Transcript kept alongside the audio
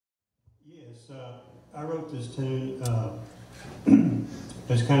I wrote this tune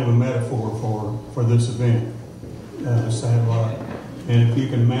as kind of a metaphor for this event, Sandlot. And if you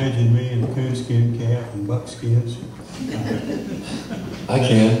can imagine me in a coonskin cap and buckskins. I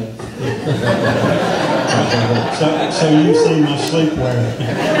can. So you see my sleepwear.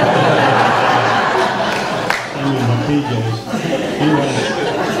 I'm in my PJs. Anyway,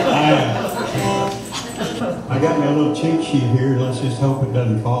 I got my little cheat sheet here. Let's just hope it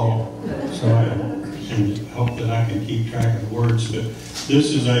doesn't fall. So I hope that I can keep track of the words. But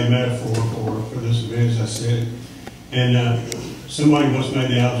this is a metaphor for this event, as I said. And somebody once made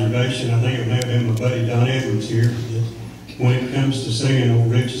the observation, I think it may have been my buddy Don Edwards here, that when it comes to singing,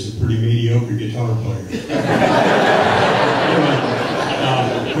 old Rich is a pretty mediocre guitar player. Anyway,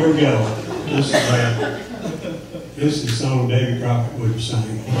 here we go. This is a song Davy Crockett would have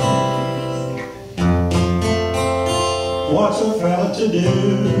sang. What's a fella to do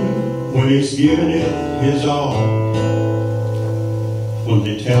when he's given it his all? When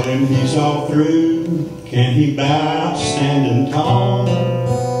they tell him he's all through, can he bow standing tall?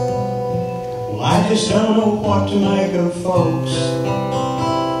 Well, I just don't know what to make of folks.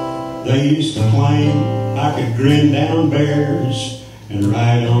 They used to claim I could grin down bears and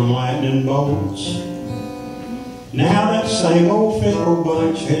ride on lightning bolts. Now that same old fickle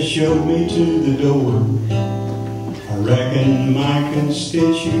bunch has showed me to the door. I reckon my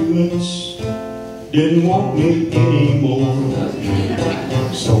constituents didn't want me anymore.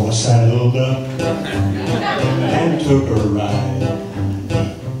 So I saddled up and took a ride.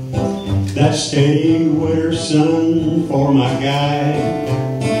 That steady winter sun for my guide.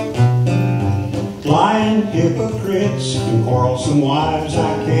 Lying hypocrites and quarrelsome wives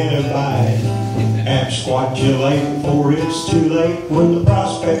I can't abide. Absquatulating for it's too late when the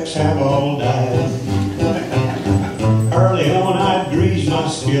prospects have all died. Early on I'd grease my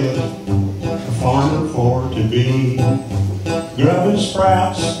skillet, a farmer for to be. Grubbing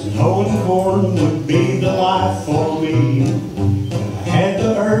sprouts and hoeing corn would be the life for me. I had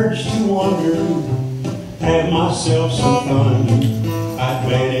the urge to wander, have myself some fun. I'd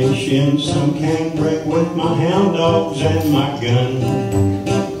vanish in some canebrake with my hound dogs and my gun.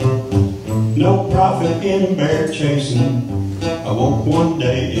 No profit in bear chasing, I woke one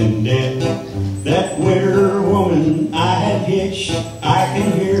day in debt. That winter woman I had hitched, I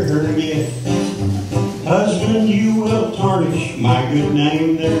can hear her yet. Husband, you will tarnish my good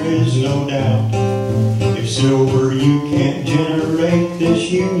name, there is no doubt. If silver you can't generate,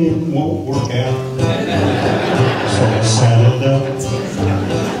 this union won't work out. So I saddled up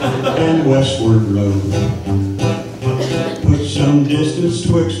and westward rode. Put some distance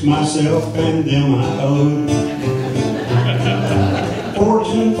twixt myself and them I owed.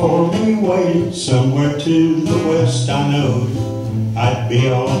 Fortune for me waited somewhere to the west, I knowed. I'd be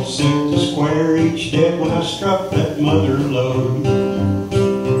all set to square each debt when I struck that mother lode.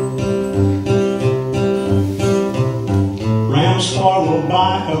 Ramsquattled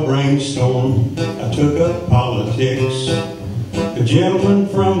by a brainstorm, I took up politics. A gentleman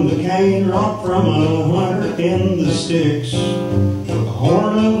from the cane rock from a hunter in the sticks. With a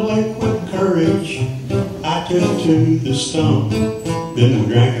horn of liquid courage, I took to the stump. Then we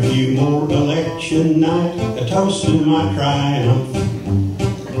drank a few more election night, a toast to my triumph.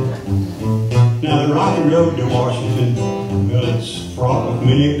 Now the rocky road to Washington, well, it's fraught with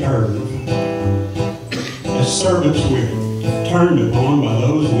many a curve. As servants we're turned upon by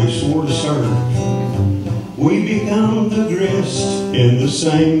those we swore to serve. We become the grist in the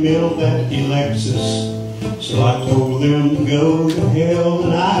same mill that elects us. So I told them to go to hell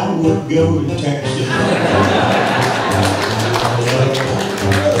and I would go to Texas.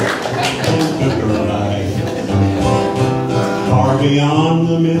 And took a ride far beyond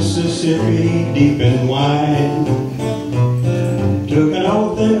the Mississippi, deep and wide. Took an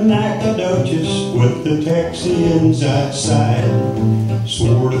oath in Nacogdoches with the Texians outside.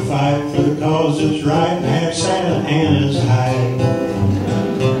 Swore to fight for the cause that's right and have Santa Anna's hide.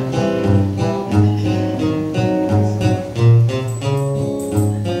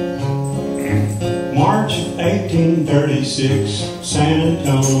 March 1836, San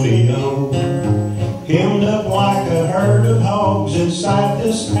Antonio, hemmed up like a herd of hogs inside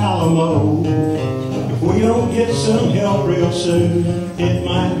this Alamo. If we don't get some help real soon, it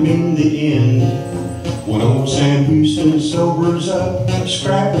might mean the end. When old Sam Houston sobers up, a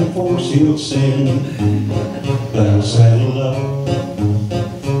scrapping force he'll send. That'll saddle up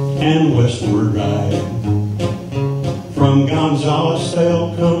and westward ride. From Gonzales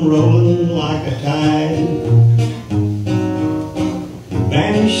they'll come rolling like a tide.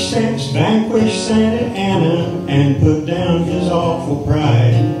 Vanquish Santa Anna and put down his awful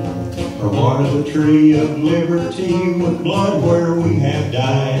pride. or water the tree of liberty with blood where we have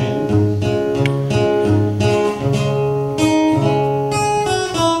died.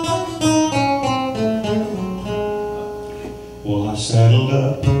 Well, I saddled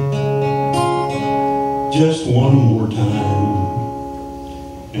up just one more time,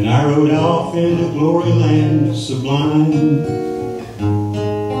 and I rode off into glory land sublime.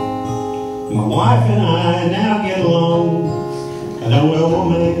 My wife and I now get along. I don't owe a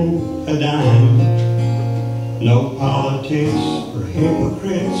man a dime. No politics or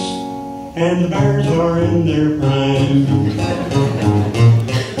hypocrites, and the Bears are in their prime.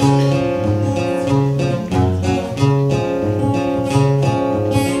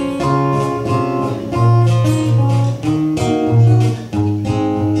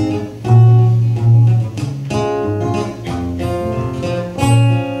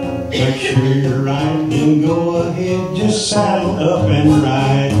 Make sure you're right, then go ahead, just saddle up and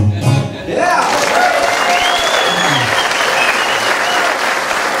ride. Yeah!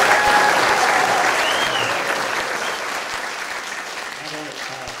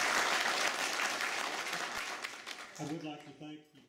 I would like to thank you.